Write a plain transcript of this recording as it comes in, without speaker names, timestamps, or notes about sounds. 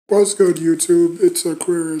What's good, YouTube? It's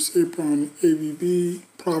Aquarius Apron AVB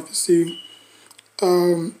Prophecy.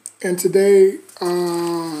 And today,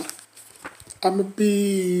 I'm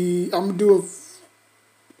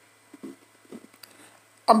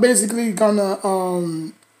basically gonna,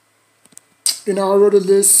 I wrote a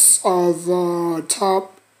list of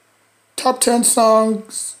top 10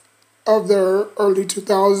 songs of the early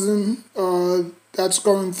 2000s. That's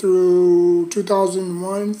going through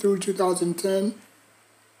 2001 through 2010.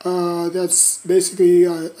 That's basically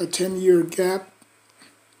a 10-year gap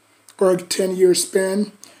or a 10-year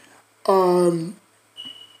span. So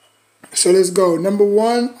let's go. Number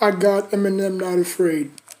one, I got Eminem, Not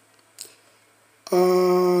Afraid.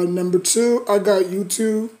 Number two, I got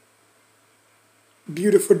U2,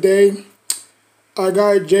 Beautiful Day. I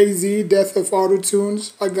got Jay-Z, Death of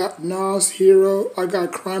Autotunes. I got Nas, Hero. I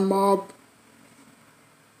got Crime Mob,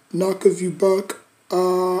 Knock If You Buck.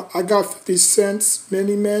 I got 50 Cent's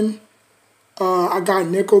Many Men. I got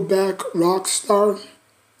Nickelback, Rockstar.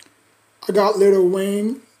 I got Lil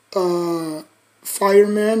Wayne,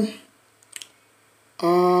 Fireman.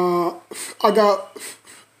 I got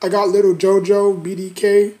Little JoJo,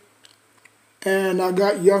 BDK, and I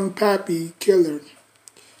got Young Pappy, Killer.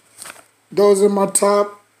 Those are my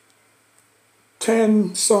top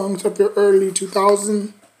 10 songs of the early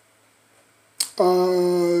 2000s.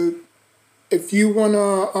 If you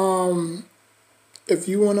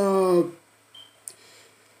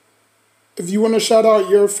wanna shout out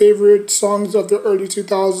your favorite songs of the early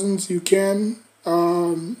 2000s, you can.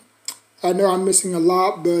 I know I'm missing a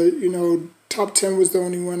lot, but top 10 was the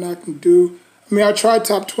only one I can do. I mean, I tried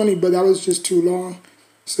top 20, but that was just too long,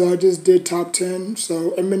 so I just did top 10.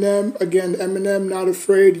 So Eminem, Not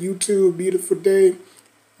Afraid, U2, Beautiful Day,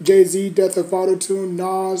 Jay-Z, Death of Autotune,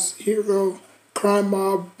 Nas, Hero, Crime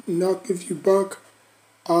Mob, Knock If You Buck,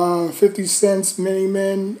 50 Cent's Many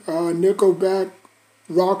Men, Nickelback,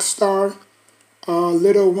 Rockstar,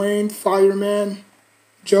 Lil Wayne, Fireman,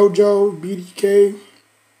 JoJo, BDK,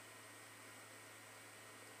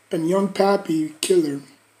 and Young Pappy, Killer.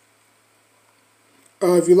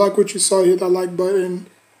 If you like what you saw, hit that like button,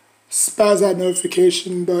 spaz that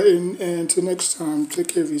notification button, and until next time, take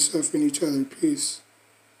care of yourself and each other. Peace.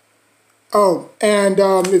 Oh, and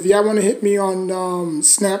if y'all want to hit me on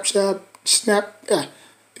Snapchat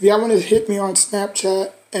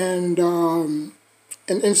and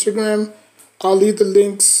Instagram, I'll leave the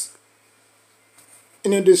links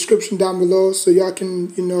in the description down below, so y'all can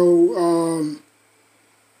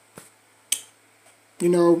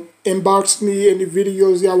inbox me any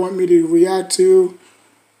videos y'all want me to react to,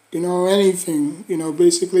 anything,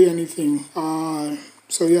 basically anything.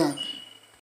 So yeah.